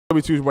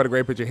What a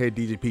great picture here,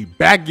 DJP,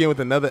 back again with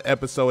another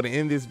episode. And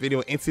in this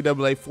video,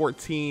 NCAA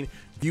 14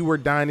 viewer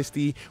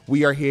dynasty,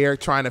 we are here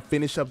trying to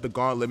finish up the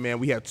gauntlet, man.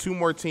 We have two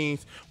more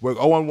teams. We're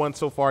 0-1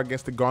 so far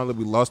against the gauntlet.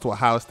 We lost to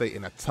Ohio State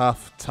in a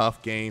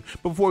tough game.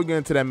 But before we get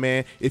into that,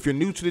 man, if you're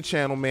new to the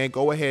channel, man,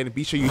 go ahead and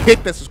be sure you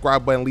hit that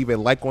subscribe button, leave a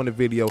like on the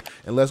video,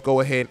 and let's go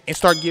ahead and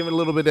start giving a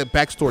little bit of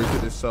backstory to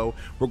this. So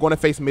we're going to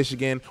face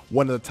Michigan,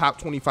 one of the top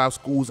 25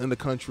 schools in the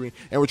country,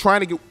 and we're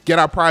trying to get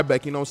our pride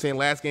back. You know what I'm saying?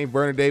 Last game,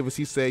 Vernon Davis,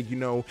 he said, you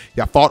know,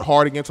 y'all fought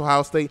hard against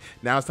Ohio State.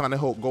 Now it's time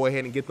to go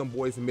ahead and get them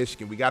boys in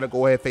Michigan. We got to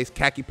go ahead and face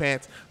khaki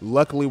pants.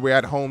 Luckily, we're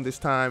at home this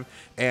time,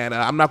 and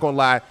I'm not going to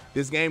lie,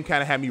 this game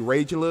kind of had me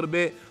rage a little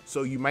bit,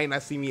 so you might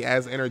not see me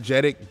as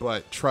energetic,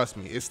 but trust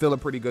me, it's still a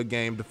pretty good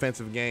game,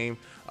 defensive game.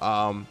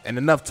 And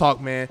enough talk,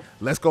 man.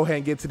 Let's go ahead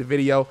and get to the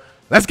video.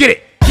 Let's get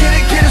it.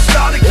 Get it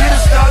started again.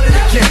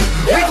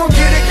 We gon'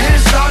 get it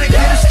started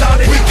again.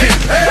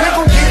 We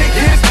gon' get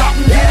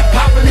it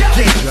poppin'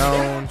 again.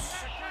 Jones.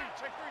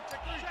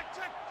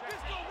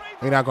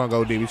 We're not gonna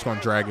go deep. We're just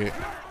gonna drag it.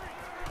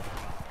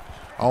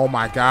 Oh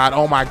my God!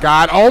 Oh my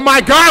God! Oh my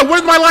God! What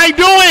is my line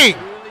doing?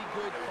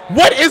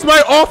 What is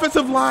my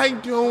offensive line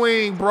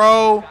doing,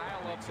 bro?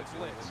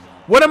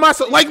 What am I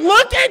so like?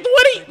 Look at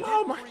what he!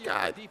 Oh my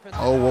God!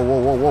 Oh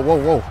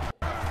whoa!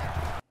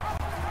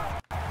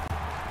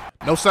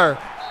 No sir!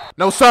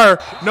 No sir!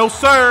 No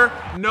sir!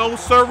 No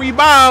sir!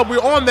 Bob, we're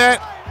on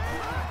that.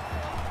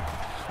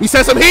 We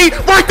set some heat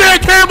right there.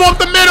 Campbell up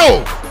the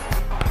middle.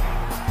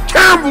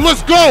 Campbell,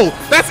 let's go.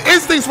 That's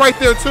instincts right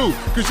there too,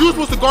 because you were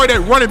supposed to guard that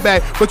running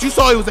back, but you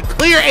saw it was a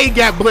clear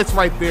A-gap blitz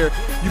right there.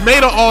 You made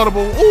an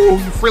audible. Ooh,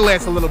 you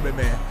freelanced a little bit,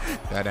 man.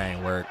 That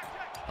ain't work.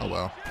 Oh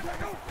well.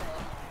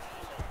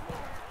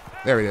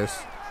 There it is.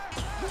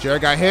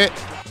 Jared got hit.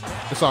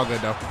 It's all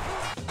good though.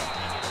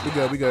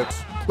 We good.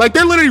 Like,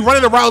 they're literally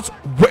running the routes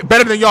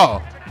better than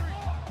y'all.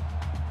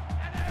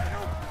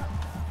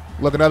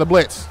 Look, another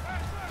blitz.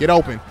 Get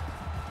open.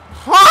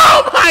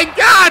 Oh my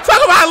God!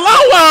 Talk about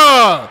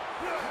lower.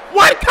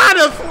 What kind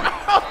of?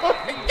 Oh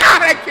my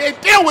God! I can't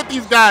deal with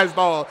these guys,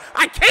 dog.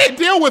 I can't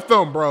deal with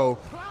them, bro.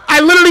 I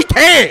literally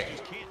can't.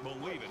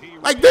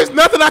 Like, there's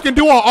nothing I can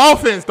do on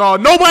offense, dog.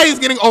 Nobody's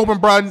getting open,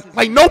 bro.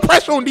 Like, no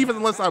pressure on defense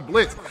unless I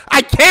blitz.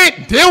 I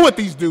can't deal with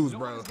these dudes,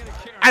 bro.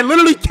 I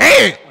literally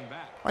can't.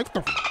 Like,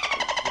 the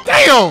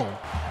damn.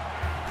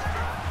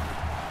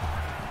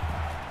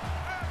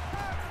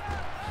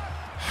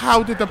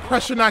 How did the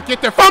pressure not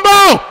get there?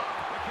 Fumble!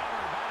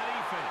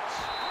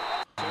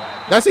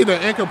 That's either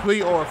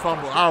incomplete or a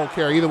fumble. I don't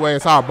care. Either way,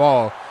 it's our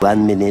ball.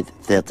 1 minute,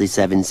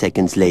 37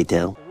 seconds later.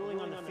 The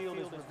ruling on the field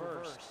is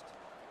reversed.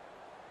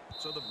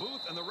 So the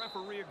booth and the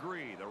referee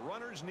agree. The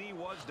runner's knee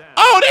was down.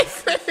 Oh,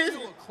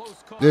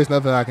 there's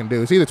nothing I can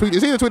do. It's either tweet the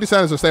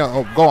sentence or stay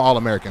on, go on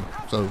All-American.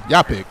 So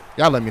y'all pick.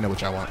 Y'all let me know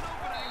what y'all want.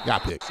 Y'all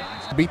pick.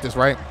 Beat this,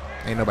 right?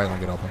 Ain't nobody gonna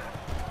get open.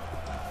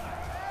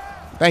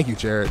 Thank you,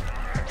 Jared.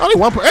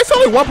 It's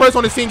only one person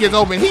on the team gets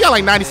open. He got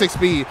like 96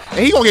 speed, and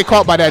he gonna get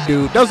caught by that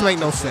dude. Doesn't make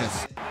no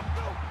sense.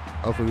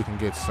 Hopefully we can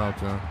get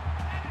something.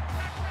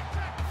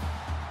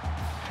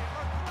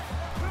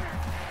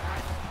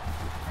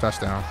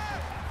 Touchdown.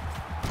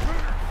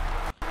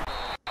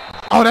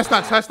 Oh, that's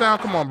not touchdown?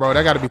 Come on, bro.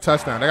 That got to be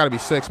touchdown. That got to be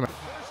 6, man.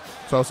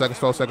 12 seconds.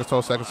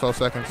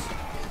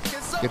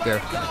 Get there.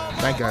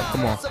 Thank God.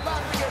 Come on.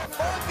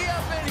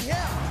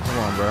 Come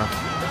on, bro.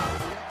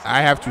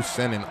 I have to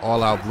send an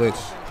all-out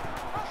blitz.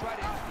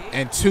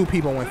 And 2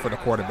 people went for the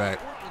quarterback.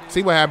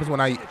 See what happens when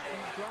I...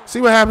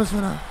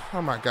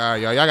 Oh my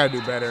God, y'all gotta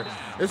do better.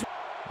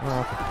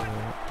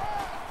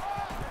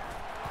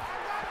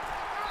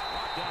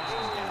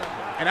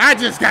 And I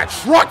just got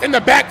trucked in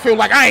the backfield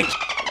like I ain't.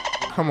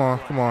 Come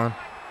on.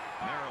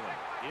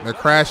 They're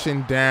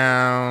crashing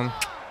down.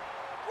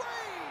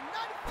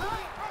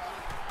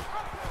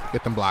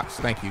 Get them blocks.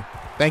 Thank you.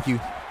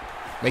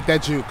 Make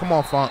that juke. Come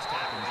on, Funk.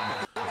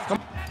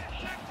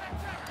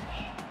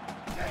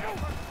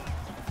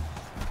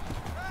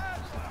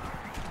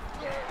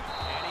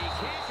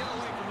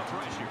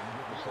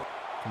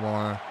 Come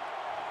on.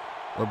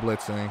 We're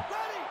blitzing.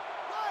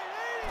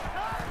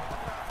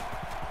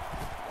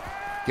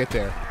 Get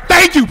there.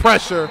 Thank you,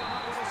 pressure.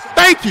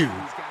 Thank you.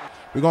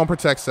 We're going to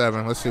protect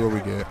 7. Let's see what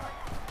we get.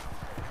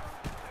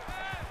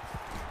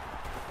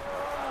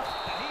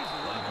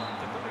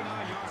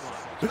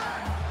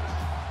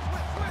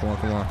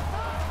 Come on.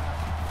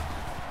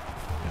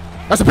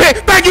 That's a pick.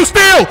 Thank you,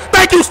 Steele.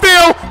 Thank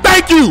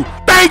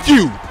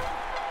you.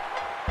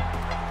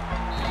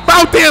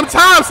 About damn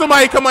time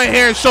somebody come in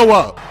here and show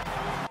up.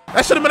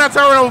 That should have been our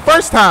turnover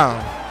first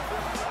time.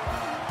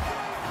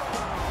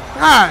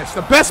 Gosh,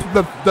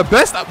 the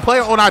best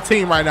player on our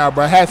team right now,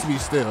 bro, has to be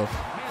Steele.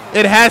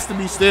 It has to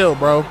be Steele,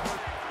 bro.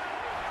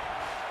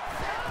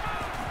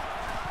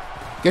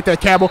 Get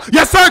that, Campbell.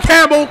 Yes, sir,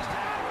 Campbell.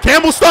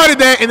 Campbell started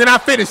that, and then I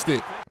finished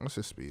it. What's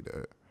his speed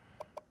at?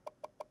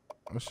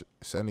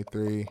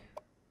 73.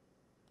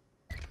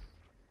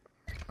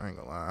 I ain't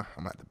gonna lie.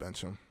 I'm at the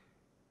bench him.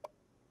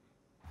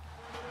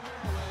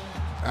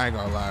 I ain't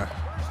gonna lie.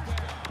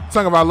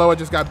 Talking about Loa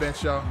just got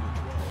benched, y'all.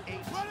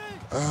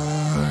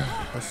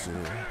 Let's see.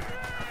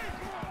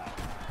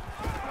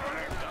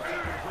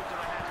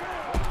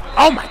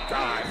 Oh my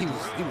God, he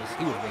was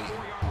waiting.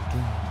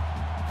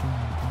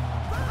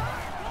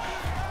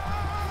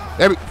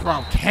 There we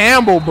go.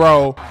 Campbell,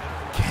 bro.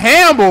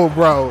 Campbell,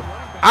 bro.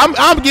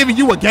 I'm giving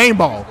you a game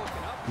ball.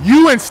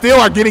 You and Still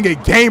are getting a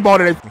game ball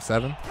today.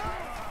 7.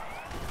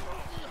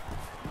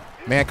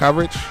 Man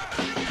coverage.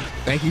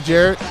 Thank you,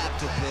 Jared.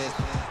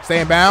 Stay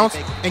in bounds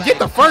and get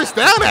the first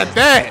down at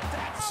that.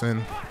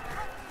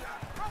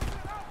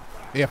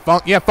 Yeah,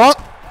 Funk. Yeah, Funk.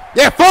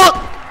 Yeah, Funk.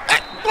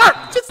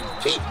 Just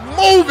keep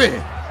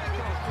moving.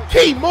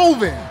 Keep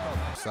moving.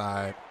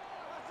 Side.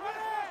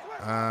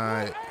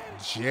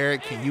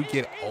 Jared, can you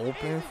get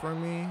open for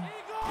me?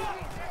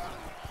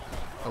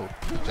 Oh,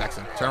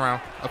 Jackson, turn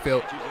around.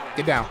 Upfield.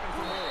 Get down.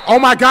 Oh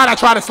my God, I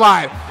tried to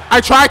slide.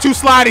 I tried to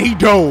slide and he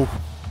dove.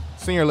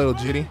 Senior little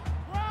jitty.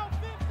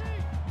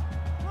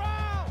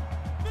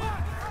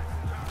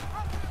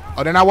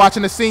 Oh, they're not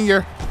watching the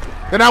senior.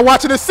 They're not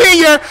watching the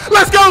senior.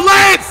 Let's go,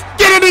 Lance.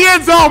 Get in the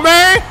end zone,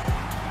 man.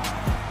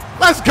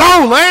 Let's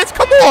go, Lance.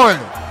 Come on.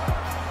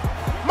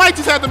 Might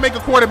just have to make a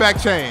quarterback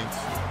change.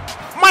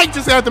 Might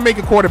just have to make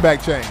a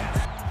quarterback change.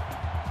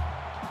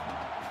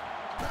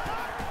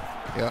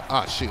 Yeah.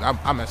 Oh, shoot.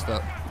 I messed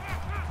up.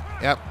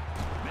 Yep.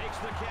 Makes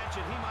the catch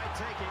and he might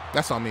take it.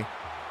 That's on me.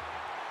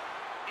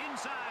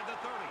 Inside the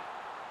 30.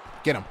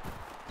 Get him.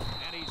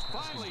 And he's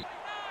finally.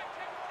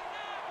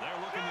 They're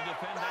looking to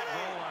defend that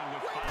goal line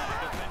with 5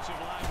 defensive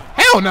linemen.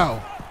 Hell no.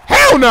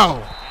 Hell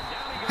no.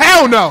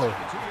 Hell no.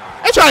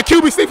 They trying to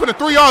QB sneak for the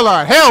 3-yard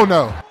line. Hell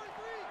no.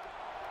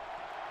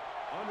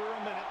 Under a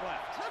minute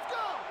left. Let's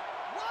go.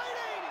 Wide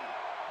 80.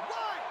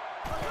 Wide.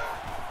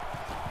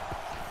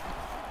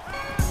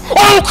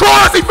 Oh,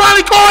 Cross. He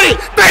finally caught it.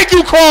 Thank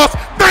you, Cross.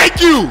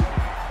 Thank you.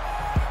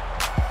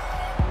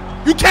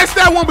 You catch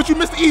that one, but you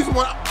missed the easy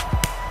one.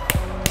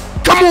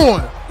 Come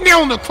on.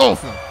 Nail the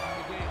closer.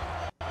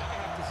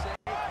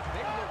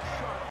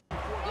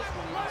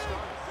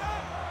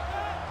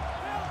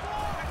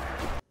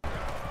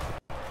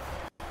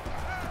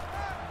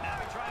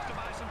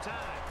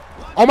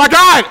 Oh my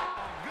God!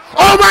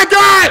 Oh my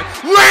God!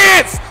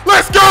 Lance!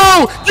 Let's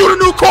go! You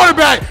the new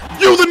quarterback!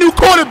 You the new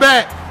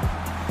quarterback!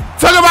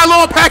 Talk about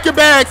Lord, pack your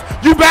bags.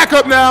 You back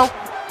up now.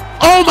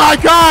 Oh my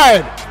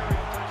God!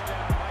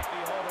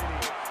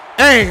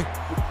 Hey,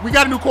 we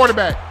got a new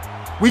quarterback.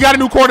 We got a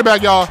new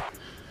quarterback, y'all.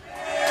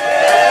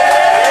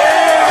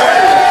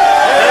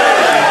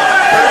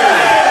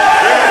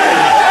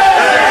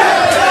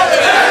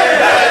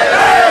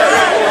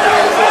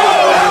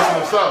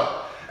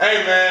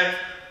 Hey man,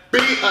 be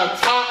a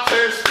top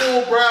 10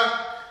 school, bruh.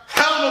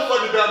 Hell of a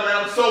fucking done, man.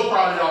 I'm so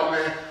proud of y'all,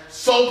 man.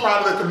 So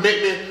proud of the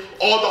commitment,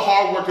 all the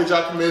hard work that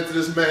y'all committed to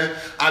this, man.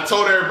 I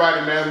told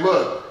everybody, man,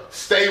 look,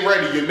 stay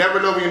ready. You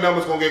never know when your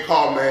number's gonna get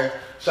called, man.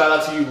 Shout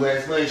out to you,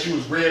 Lance. Lance, you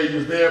was ready, you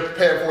was there,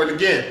 prepared for it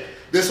again.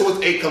 This was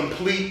a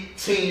complete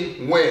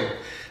team win.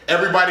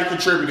 Everybody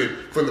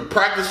contributed. From the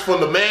practice,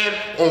 from the man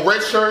on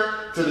red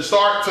shirt to the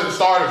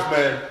starters,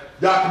 man.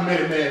 Y'all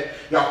committed, man.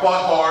 Y'all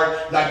fought hard.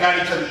 Y'all got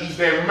each other each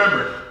day.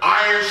 Remember,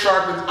 iron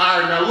sharpens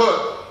iron. Now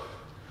look,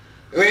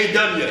 it ain't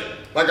done yet.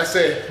 Like I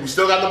said, we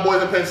still got the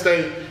boys in Penn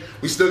State.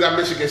 We still got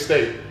Michigan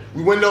State.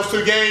 We win those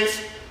 2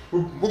 games,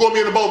 we're gonna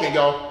be in the bowl game,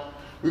 y'all.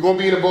 We're gonna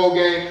be in the bowl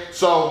game.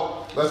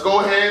 So let's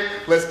go ahead.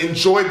 Let's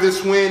enjoy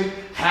this win.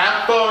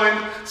 Have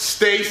fun.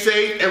 Stay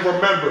safe. And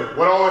remember,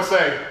 what I always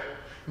say,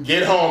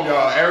 get home,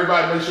 y'all.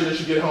 Everybody make sure that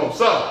you get home.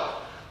 So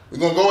we're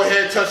gonna go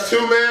ahead and touch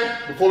 2, man,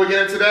 before we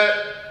get into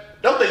that.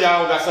 Don't think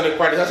y'all got Sunday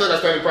practice. I still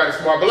got Sunday practice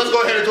tomorrow. But let's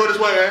go ahead and enjoy this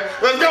one, man.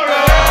 Let's go,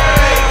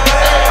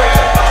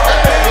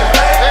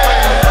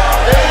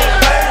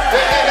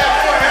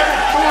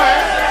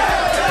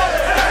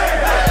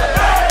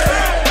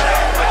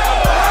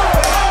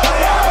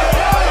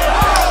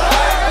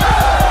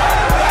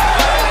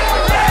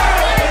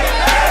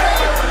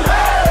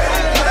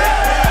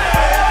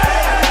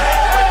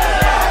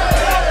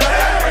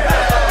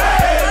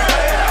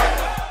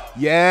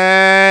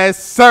 Yes,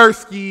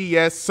 sirski.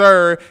 Yes,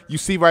 sir. You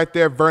see right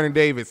there, Vernon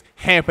Davis,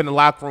 Hamp in the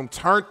locker room,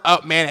 turned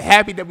up, man.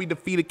 Happy that we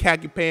defeated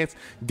Khaki Pants,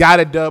 got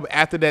a dub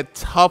after that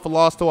tough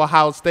loss to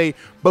Ohio State.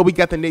 But we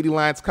got the Nittany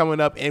Lions coming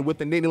up, and with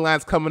the Nittany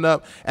Lions coming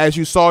up, as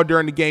you saw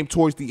during the game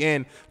towards the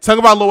end,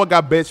 Tagovailoa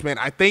got benched, man.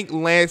 I think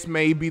Lance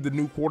may be the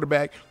new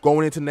quarterback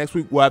going into next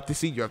week. We'll have to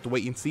see. You have to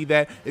wait and see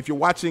that. If you're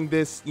watching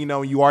this, you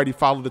know, you already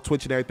follow the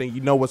Twitch and everything,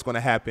 you know what's going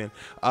to happen.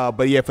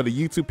 But yeah, for the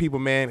YouTube people,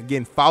 man,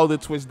 again, follow the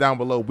Twitch down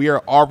below. We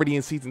are already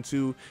in season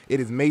 2. It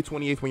is May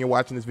 28th when you're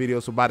watching this video.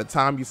 So by the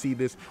time you see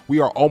this, we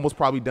are almost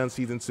probably done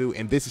season 2,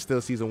 and this is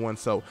still season 1.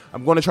 So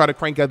I'm going to try to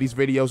crank out these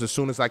videos as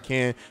soon as I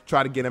can,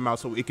 try to get them out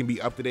so it can be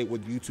up to date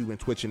with YouTube and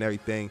Twitch and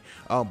everything.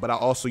 But I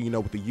also, you know,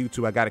 with the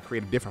YouTube, I got to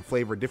create a different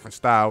flavor, different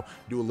style,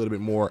 do a little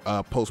bit more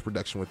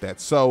post-production with that.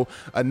 So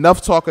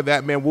enough talk of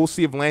that, man. We'll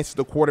see if Lance is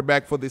the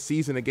quarterback for this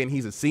season. Again,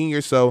 he's a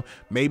senior, so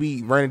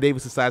maybe Vernon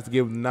Davis decides to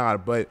give him the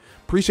nod. But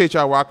appreciate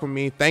y'all rocking with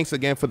me. Thanks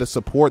again for the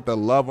support, the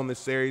love on this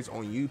series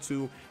on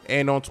YouTube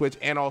and on Twitch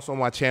and also on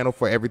my channel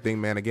for everything,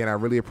 man. Again, I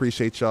really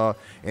appreciate y'all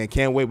and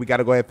can't wait. We got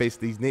to go ahead and face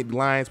these Nittany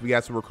Lions. We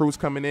got some recruits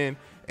coming in,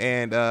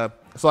 and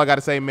that's all I got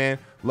to say, man.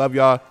 Love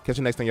y'all. Catch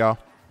you next time, y'all.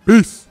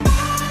 Peace.